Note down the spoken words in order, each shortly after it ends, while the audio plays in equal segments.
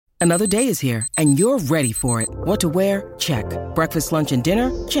Another day is here, and you're ready for it. What to wear? Check. Breakfast, lunch, and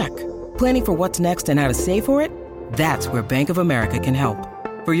dinner? Check. Planning for what's next and how to save for it? That's where Bank of America can help.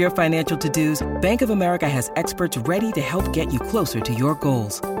 For your financial to-dos, Bank of America has experts ready to help get you closer to your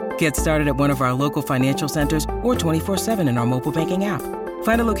goals. Get started at one of our local financial centers or 24/7 in our mobile banking app.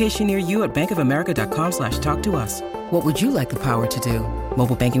 Find a location near you at bankofamerica.com/talktous. What would you like the power to do?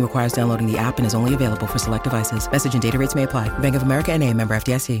 Mobile banking requires downloading the app and is only available for select devices. Message and data rates may apply. Bank of America N.A., member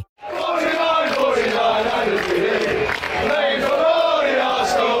FDIC.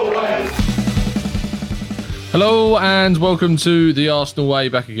 Hello and welcome to the Arsenal Way.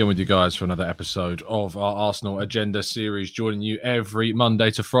 Back again with you guys for another episode of our Arsenal Agenda series, joining you every Monday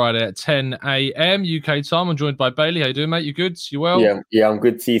to Friday at 10 a.m. UK time. I'm joined by Bailey. How you doing, mate? You good? You well? Yeah, I'm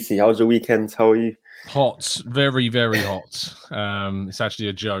good, TC. How was your weekend? How are you? Hot, very, very hot. It's actually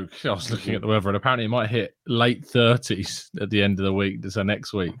a joke. I was looking at the weather and apparently it might hit late 30s at the end of the week. So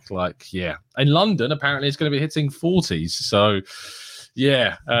next week, in London, apparently it's going to be hitting 40s. So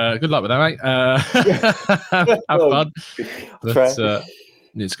yeah, good luck with that, mate. Have fun. But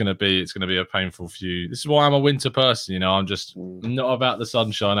it's gonna be a painful few. This is why I'm a winter person, you know. I'm just not about the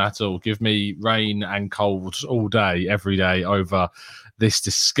sunshine at all. Give me rain and cold all day, every day over this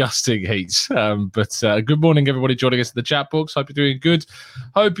disgusting heat. But good morning, everybody joining us in the chat box. Hope you're doing good.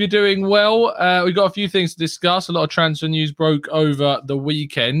 Hope you're doing well. We've got a few things to discuss. A lot of transfer news broke over the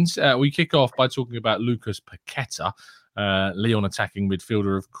weekend. We kick off by talking about Lucas Paqueta. Lyon attacking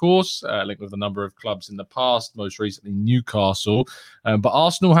midfielder, of course, linked with a number of clubs in the past, most recently Newcastle. But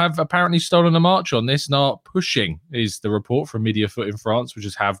Arsenal have apparently stolen a march on this and are pushing, is the report from Mediafoot in France, which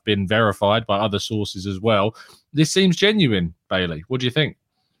have been verified by other sources as well. This seems genuine, Bailey. What do you think?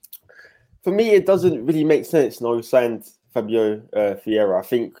 For me, it doesn't really make sense. No, we signed Fabio Vieira. I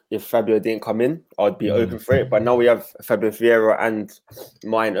think if Fabio didn't come in, I'd be open for it. But now we have Fabio Vieira and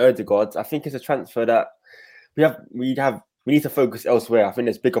Martin Ødegaard. I think it's a transfer that we need to focus elsewhere. I think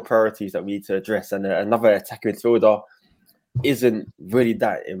there's bigger priorities that we need to address, and another attacking midfielder isn't really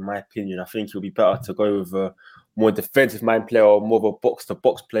that, in my opinion. I think it'll be better to go with a more defensive mind player or more of a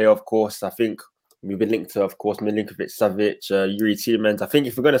box-to-box player, of course. I think we've been linked to, of course, Milinkovic-Savic, Yuri Tielemans. I think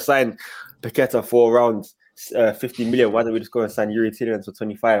if we're going to sign Paqueta for around 50 million, why don't we just go and sign Yuri Tielemans for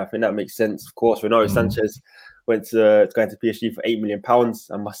 25? I think that makes sense. Of course, Renato Sanchez going to PSG for £8 million.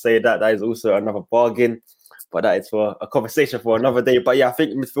 I must say that is also another bargain. But that is for a conversation for another day. But yeah, I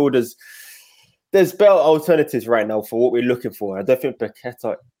think midfielders, there's better alternatives right now for what we're looking for. I don't think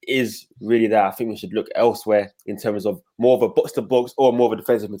Paqueta is really there. I think we should look elsewhere in terms of more of a box-to-box or more of a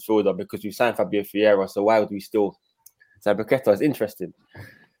defensive midfielder, because we signed Fabio Vieira. So why would we still sign Paqueta? It's interesting.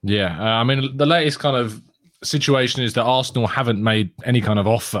 Yeah, I mean, the latest kind of situation is that Arsenal haven't made any kind of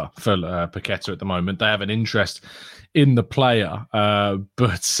offer for Paqueta at the moment. They have an interest in the player.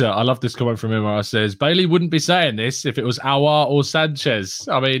 But I love this comment from him where it says, Bailey wouldn't be saying this if it was Aouar or Sanchez.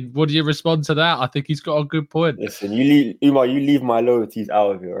 I mean, what do you respond to that? I think he's got a good point. Listen, you leave my loyalties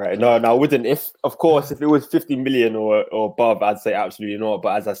out of it, right? No, I wouldn't. If it was 50 million or above, I'd say absolutely not.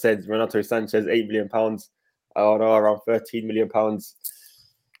 But as I said, Renato Sanchez, £8 million, I don't know, around £13 million.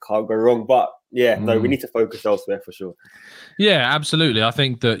 Can't go wrong. But yeah, no, we need to focus elsewhere for sure. Yeah, absolutely. I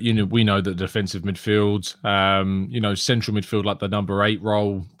think that, we know that defensive midfield, central midfield, like the number 8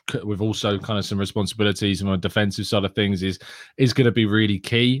 role, with also kind of some responsibilities on the defensive side of things is going to be really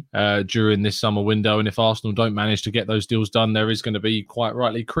key during this summer window. And if Arsenal don't manage to get those deals done, there is going to be quite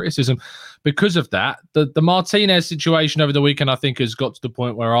rightly criticism because of that. The Martinez situation over the weekend, I think, has got to the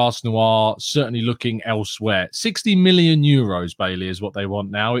point where Arsenal are certainly looking elsewhere. 60 million euros, Bailey, is what they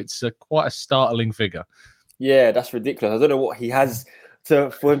want now. It's quite a startling figure. Yeah, that's ridiculous. I don't know what he has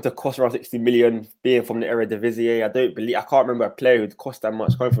for him to cost around 60 million being from the Eredivisie. I can't remember a player who'd cost that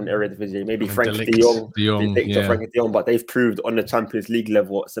much coming from the Eredivisie. Maybe Frank de Jong, but they've proved on the Champions League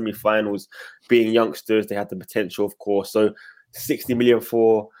level at semi-finals, being youngsters, they had the potential, of course. So 60 million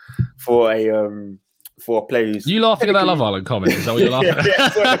for a player who's... You laughing at that Love Island comment? Is that what you're laughing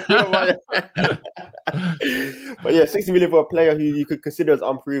at? But yeah, 60 million for a player who you could consider as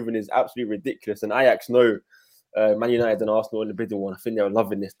unproven is absolutely ridiculous. And Ajax know Man United and Arsenal in the bidding one. I think they were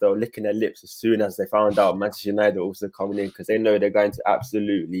loving this. They were licking their lips as soon as they found out Manchester United were also coming in, because they know they're going to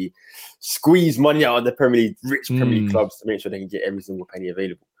absolutely squeeze money out of the rich Premier League clubs to make sure they can get every single penny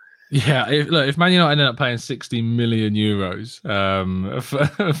available. Yeah, if Man United ended up paying 60 million euros for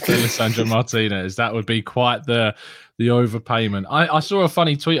Lisandro Martinez, that would be quite the overpayment. I saw a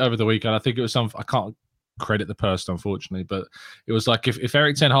funny tweet over the weekend. I think it was I can't credit the person, unfortunately, but it was like if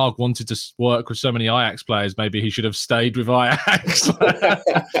Erik ten Hag wanted to work with so many Ajax players, maybe he should have stayed with Ajax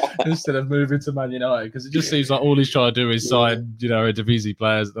instead of moving to Man United, because it just seems like all he's trying to do is sign, Eredivisie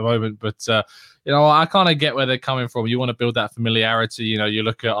players at the moment. But I kind of get where they're coming from. You want to build that familiarity. You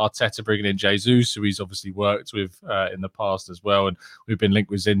look at Arteta bringing in Jesus, who he's obviously worked with in the past as well, and we've been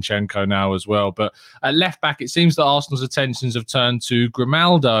linked with Zinchenko now as well. But at left back, it seems that Arsenal's attentions have turned to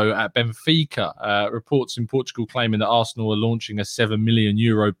Grimaldo at Benfica. Reports in Portugal claiming that Arsenal are launching a €7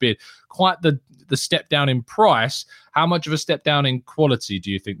 million bid. Quite the step down in price. How much of a step down in quality do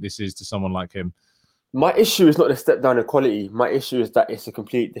you think this is to someone like him? My issue is not the step down in quality. My issue is that it's a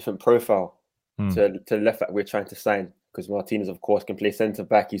complete different profile to the left back we're trying to sign. Because Martinez, of course, can play centre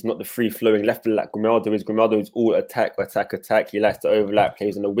back. He's not the free-flowing left back like Grimaldo is. Grimaldo is all attack. He likes to overlap,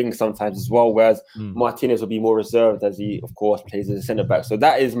 plays on the wing sometimes as well. Whereas Martinez will be more reserved, as he, of course, plays as a centre back. So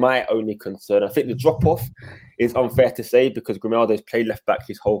that is my only concern. I think the drop-off is unfair to say, because Grimaldo has played left back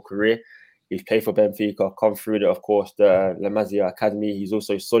his whole career. He's played for Benfica, come through of course, the La Masia Academy. He's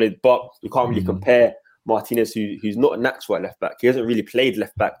also solid, but you can't really compare Martinez, who's not a natural at left back. He hasn't really played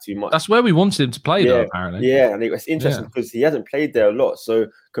left back too much. That's where we wanted him to play, though, apparently. Yeah, and it's interesting because he hasn't played there a lot. So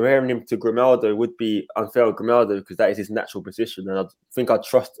comparing him to Grimaldo would be unfair with Grimaldo, because that is his natural position. And I think I'd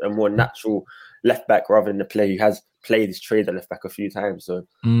trust a more natural left back rather than a player who has played his trade at left back a few times. So.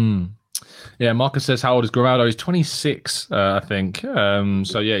 Yeah, Marcus says, how old is Grimaldo? He's 26, I think.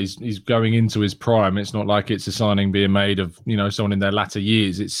 So, yeah, he's going into his prime. It's not like it's a signing being made of, someone in their latter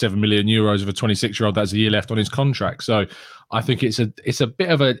years. It's €7 million of a 26-year-old that's a year left on his contract. So I think it's a bit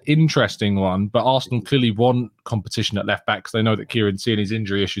of an interesting one. But Arsenal clearly want competition at left back, because they know that Kieran Tierney's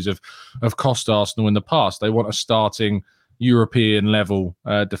injury issues have cost Arsenal in the past. They want a starting European level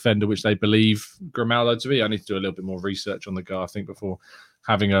defender, which they believe Grimaldo to be. I need to do a little bit more research on the guy, I think, before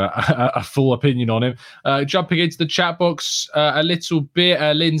having a full opinion on him. Jumping into the chat box a little bit,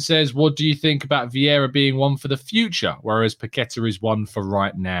 Lynn says, what do you think about Vieira being one for the future, whereas Paqueta is one for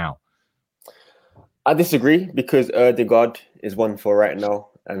right now? I disagree, because Odegaard is one for right now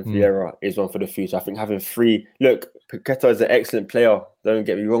and Vieira is one for the future. I think having three... Look, Paqueta is an excellent player, don't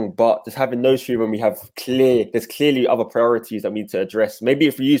get me wrong, but just having those three when we have there's clearly other priorities that we need to address. Maybe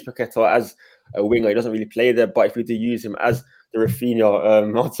if we use Paqueta as a winger, he doesn't really play there, but if we do use him as the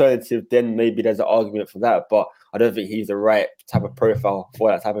Rafinha alternative, then maybe there's an argument for that. But I don't think he's the right type of profile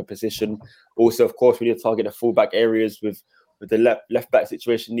for that type of position. Also, of course, we need to target the full-back areas with the left-back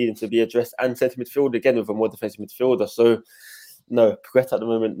situation needing to be addressed, and centre midfield again with a more defensive midfielder. So, no, Paqueta at the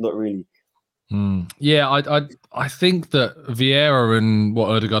moment, not really. Yeah, I think that Vieira and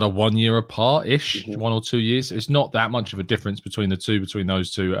Odegaard are 1 year apart-ish, 1 or 2 years. It's not that much of a difference between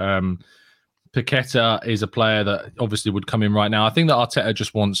those two. Paqueta is a player that obviously would come in right now. I think that Arteta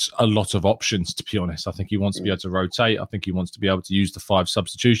just wants a lot of options, to be honest. I think he wants to be able to rotate. I think he wants to be able to use the 5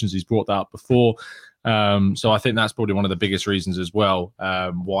 substitutions. He's brought that up before. So I think that's probably one of the biggest reasons as well,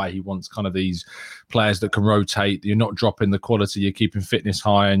 why he wants kind of these players that can rotate. You're not dropping the quality, you're keeping fitness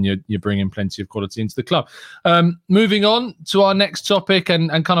high, and you're bringing plenty of quality into the club. Moving on to our next topic and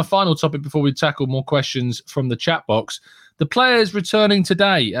kind of final topic before we tackle more questions from the chat box. The players returning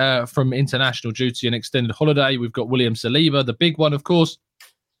today from international duty and extended holiday. We've got William Saliba, the big one, of course.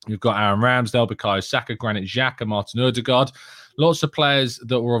 We've got Aaron Ramsdale, Bukayo Saka, Granit Xhaka, Martin Odegaard. Lots of players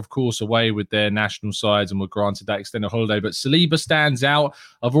that were, of course, away with their national sides and were granted that extended holiday. But Saliba stands out.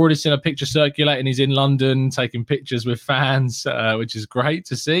 I've already seen a picture circulating. He's in London taking pictures with fans, which is great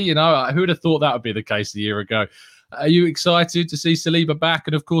to see. Who would have thought that would be the case a year ago? Are you excited to see Saliba back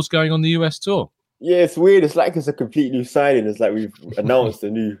and, of course, going on the US tour? Yeah, it's weird. It's like it's a complete new signing. It's like we've announced a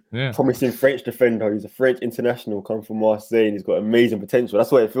new promising French defender. He's a French international, come from Marseille, and he's got amazing potential.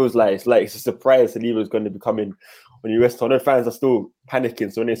 That's what it feels like. It's a surprise Saliba is going to be coming on the US tour. I know fans are still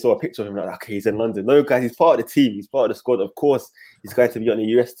panicking. So when they saw a picture of him, like, okay, he's in London. No, guys, he's part of the team. He's part of the squad. Of course, he's going to be on the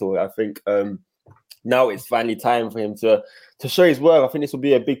US tour. I think now it's finally time for him to show his work. I think this will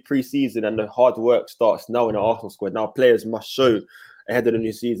be a big pre-season, and the hard work starts now in the Arsenal squad. Now players must show ahead of the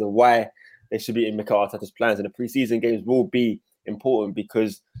new season why they should be in Mikel Arteta's plans, and the pre-season games will be important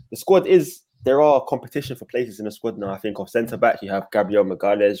because the squad there are competition for places in the squad now. I think of centre-back, you have Gabriel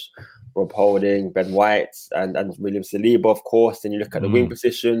Magalhaes, Rob Holding, Ben White, and William Saliba, of course. Then you look at the wing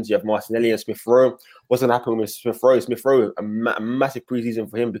positions, you have Martinelli and Smith-Rowe. What's going to happen with Smith-Rowe? Smith-Rowe, a massive pre-season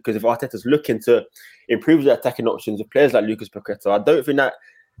for him, because if Arteta's looking to improve the attacking options with players like Lucas Paqueta, I don't think that,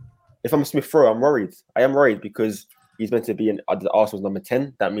 if I'm Smith-Rowe, I'm worried. I am worried because he's meant to be in Arsenal's number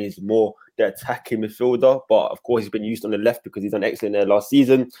 10. That means more the attacking midfielder. But, of course, he's been used on the left because he's done excellent there last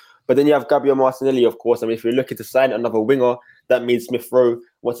season. But then you have Gabriel Martinelli, of course. I mean, if you're looking to sign another winger, that means Smith Rowe,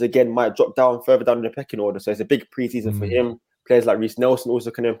 once again, might drop down further down in the pecking order. So it's a big preseason for him. Players like Reece Nelson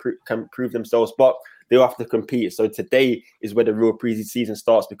also can improve themselves, but they'll have to compete. So today is where the real preseason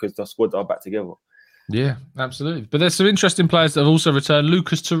starts because the squads are back together. Yeah, absolutely. But there's some interesting players that have also returned.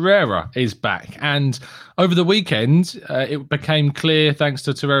 Lucas Torreira is back. And over the weekend, it became clear, thanks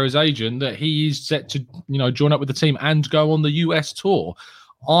to Torreira's agent, that he is set to, join up with the team and go on the US tour.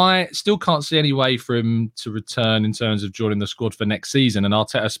 I still can't see any way for him to return in terms of joining the squad for next season. And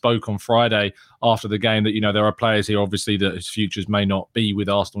Arteta spoke on Friday after the game that, there are players here, obviously, that whose futures may not be with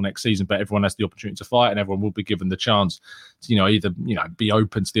Arsenal next season, but everyone has the opportunity to fight and everyone will be given the chance to, either, be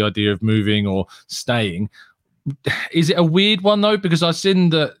open to the idea of moving or staying. Is it a weird one, though? Because I've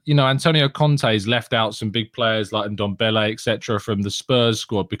seen that, Antonio Conte's left out some big players like Ndombele, etc., from the Spurs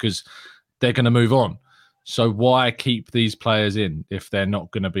squad because they're going to move on. So why keep these players in if they're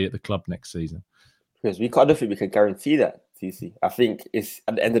not going to be at the club next season? Because I don't think we can guarantee that, TC. I think it's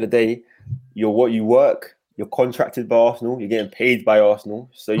at the end of the day, you're what you work. You're contracted by Arsenal. You're getting paid by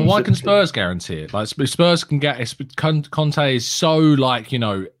Arsenal. So why can Spurs guarantee it? Like Spurs can get it. Conte is so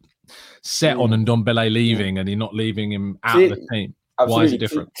set on Ndombele leaving, and you're not leaving him out of the team. Absolutely. Why is it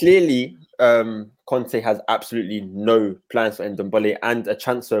different? Clearly, Conte has absolutely no plans for Ndombele, and a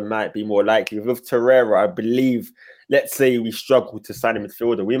transfer might be more likely. With Torreira, I believe, let's say we struggle to sign a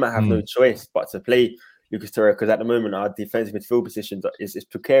midfielder, we might have no choice but to play Lucas Torreira, because at the moment our defensive midfield positions is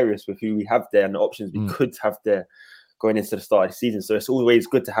precarious with who we have there and the options we could have there going into the start of the season. So it's always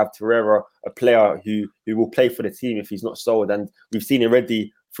good to have Torreira, a player who will play for the team if he's not sold. And we've seen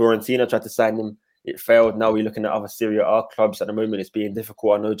already, Fiorentina tried to sign him. It failed. Now we're looking at other Serie A clubs. At the moment, it's being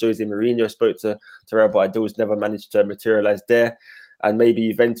difficult. I know Jose Mourinho spoke to Torreira, but deals never managed to materialize there. And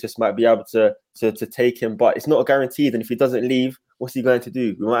maybe Juventus might be able to take him, but it's not guaranteed. And if he doesn't leave, what's he going to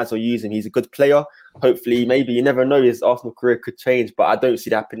do? We might as well use him. He's a good player. Hopefully, maybe you never know, his Arsenal career could change, but I don't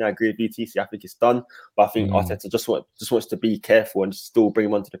see that happening. I agree with you, TC. I think it's done. But I think Arteta just wants to be careful and still bring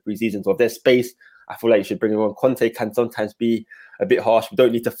him onto the pre-season. So if there's space, I feel like you should bring him on. Conte can sometimes be a bit harsh. We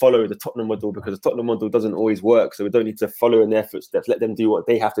don't need to follow the Tottenham model because the Tottenham model doesn't always work. So we don't need to follow in their footsteps. Let them do what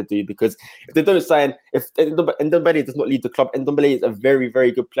they have to do, because if they don't sign, if Ndombele does not leave the club, Ndombele is a very,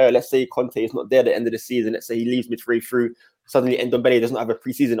 very good player. Let's say Conte is not there at the end of the season. Let's say he leaves midway through. Suddenly Ndombele doesn't have a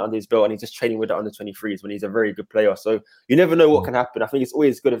pre-season under his belt and he's just training with the under-23s when he's a very good player. So you never know what can happen. I think it's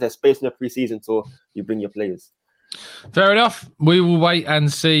always good if there's space in the pre-season tour, you bring your players. Fair enough. We will wait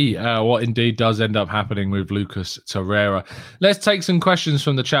and see what indeed does end up happening with Lucas Torreira. Let's take some questions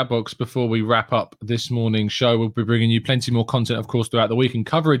from the chat box before we wrap up this morning's show. We'll be bringing you plenty more content, of course, throughout the week in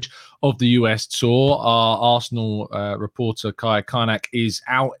coverage of the US tour. Our Arsenal reporter, Kai Karnak, is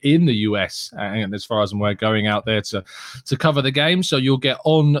out in the US, and as far as I'm aware, going out there to cover the game. So you'll get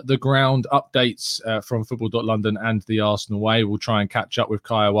on-the-ground updates from Football.London and the Arsenal Way. We'll try and catch up with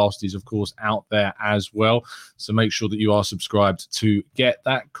Kai whilst he's, of course, out there as well. So make sure that you are subscribed to get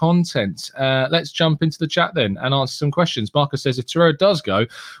that content. Let's jump into the chat then and answer some questions. Marcus says, if Torreira does go,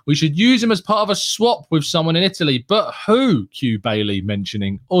 we should use him as part of a swap with someone in Italy. But who? Q Bailey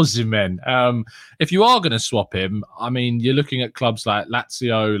mentioning Osimhen. If you are going to swap him, I mean, you're looking at clubs like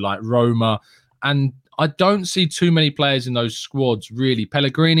Lazio, like Roma, and I don't see too many players in those squads, really.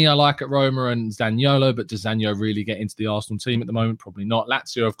 Pellegrini I like at Roma and Zaniolo, but does Zaniolo really get into the Arsenal team at the moment? Probably not.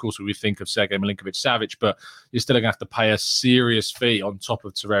 Lazio, of course, we think of Sergej Milinkovic-Savic, but you're still going to have to pay a serious fee on top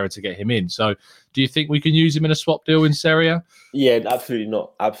of Torreira to get him in. So do you think we can use him in a swap deal in Serie A? Yeah, absolutely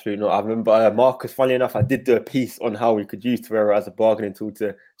not. Absolutely not. I remember, Marcus, funny enough, I did do a piece on how we could use Torreira as a bargaining tool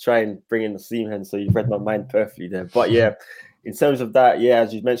to try and bring in the Osimhen, so you've read my mind perfectly there. But yeah, in terms of that, yeah,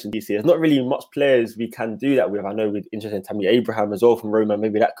 as you mentioned, DC, there's not really much players we can do that with. I know we're interested in Tammy Abraham as well from Roma.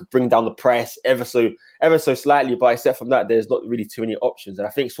 Maybe that could bring down the price ever so slightly. But except from that, there's not really too many options. And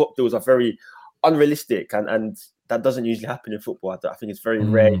I think swap deals are very unrealistic, and that doesn't usually happen in football. I think it's very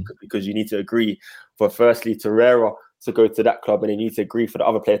rare because you need to agree for, firstly, Torreira to go to that club, and then you need to agree for the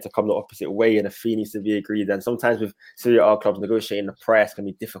other player to come the opposite way, and a fee needs to be agreed. And sometimes with Serie A clubs, negotiating the price can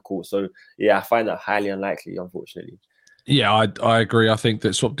be difficult. So yeah, I find that highly unlikely, unfortunately. Yeah, I agree. I think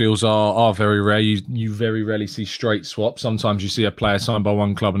that swap deals are very rare. You very rarely see straight swaps. Sometimes you see a player signed by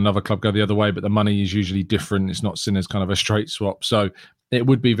one club and another club go the other way, but the money is usually different. It's not seen as kind of a straight swap. So it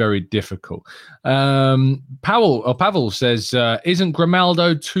would be very difficult. Pavel says, isn't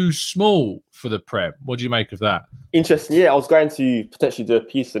Grimaldo too small for the Prem? What do you make of that? Interesting. Yeah, I was going to potentially do a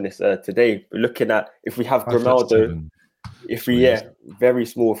piece on this today, looking at if we have Grimaldo. Very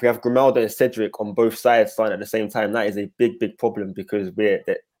small. If we have Grimaldo and Cedric on both sides starting at the same time, that is a big problem, because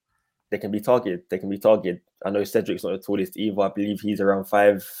they can be targeted. I know Cedric's not the tallest either. I believe he's around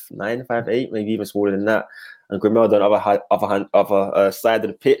 5'9", 5'8", maybe even smaller than that. and Grimaldo on the other side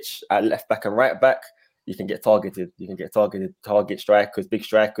of the pitch at left back and right back, you can get targeted. Target strikers, big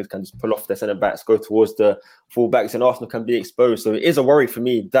strikers can just pull off their centre backs, go towards the full backs, and Arsenal can be exposed. So it is a worry for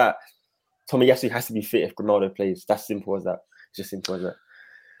me that Tomiyasu has to be fit if Grimaldo plays. That's simple as that. It's just simple as that.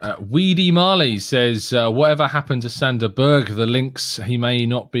 Weedy Marley says, whatever happened to Sander Berg, the links, he may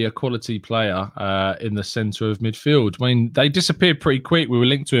not be a quality player in the centre of midfield. I mean, they disappeared pretty quick. We were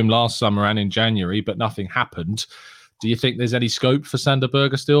linked to him last summer and in January, but nothing happened. Do you think there's any scope for Sander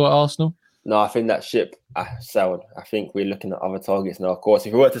Berg still at Arsenal? No, I think that ship sailed. I think we're looking at other targets now. Of course,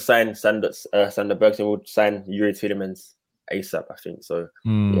 if we were to sign Sander Berg, we would sign Yuri Tielemans ASAP, I think. So, I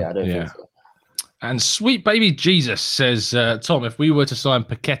don't think so. And Sweet Baby Jesus says, Tom, if we were to sign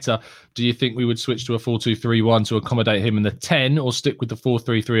Paqueta, do you think we would switch to a 4-2-3-1 to accommodate him in the 10 or stick with the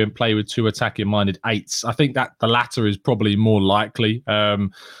 4-3-3 and play with two attacking-minded 8s? I think that the latter is probably more likely.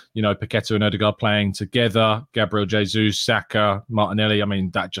 Paqueta and Ødegaard playing together, Gabriel Jesus, Saka, Martinelli. I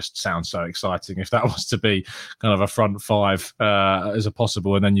mean, that just sounds so exciting if that was to be kind of a front 5 as a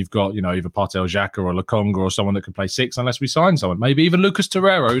possible. And then you've got, either Partey, Xhaka or Lokonga or someone that can play 6 unless we sign someone. Maybe even Lucas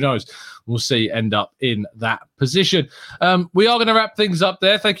Torreira, who knows? We'll see, end up in that position. We are going to wrap things up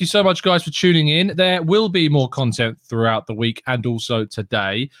there. Thank you so much, guys, for tuning in. There will be more content throughout the week and also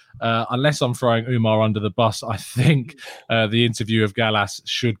today. Unless I'm throwing Umar under the bus, I think the interview of Gallas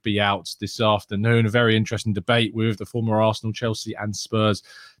should be out this afternoon. A very interesting debate with the former Arsenal, Chelsea and Spurs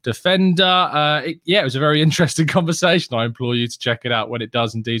defender. It was a very interesting conversation. I implore you to check it out when it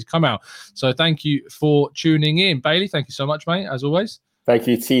does indeed come out. So thank you for tuning in. Bailey, thank you so much, mate, as always. Thank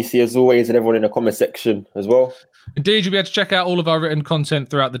you, TC, as always, and everyone in the comment section as well. Indeed, you'll be able to check out all of our written content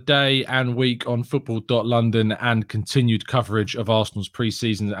throughout the day and week on football.london and continued coverage of Arsenal's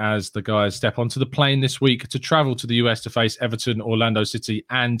pre-season as the guys step onto the plane this week to travel to the US to face Everton, Orlando City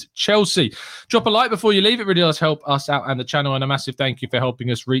and Chelsea. Drop a like before you leave. It really does help us out and the channel, and a massive thank you for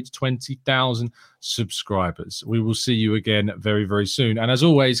helping us reach 20,000 subscribers. We will see you again very, very soon. And as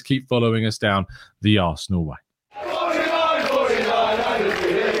always, keep following us down the Arsenal way.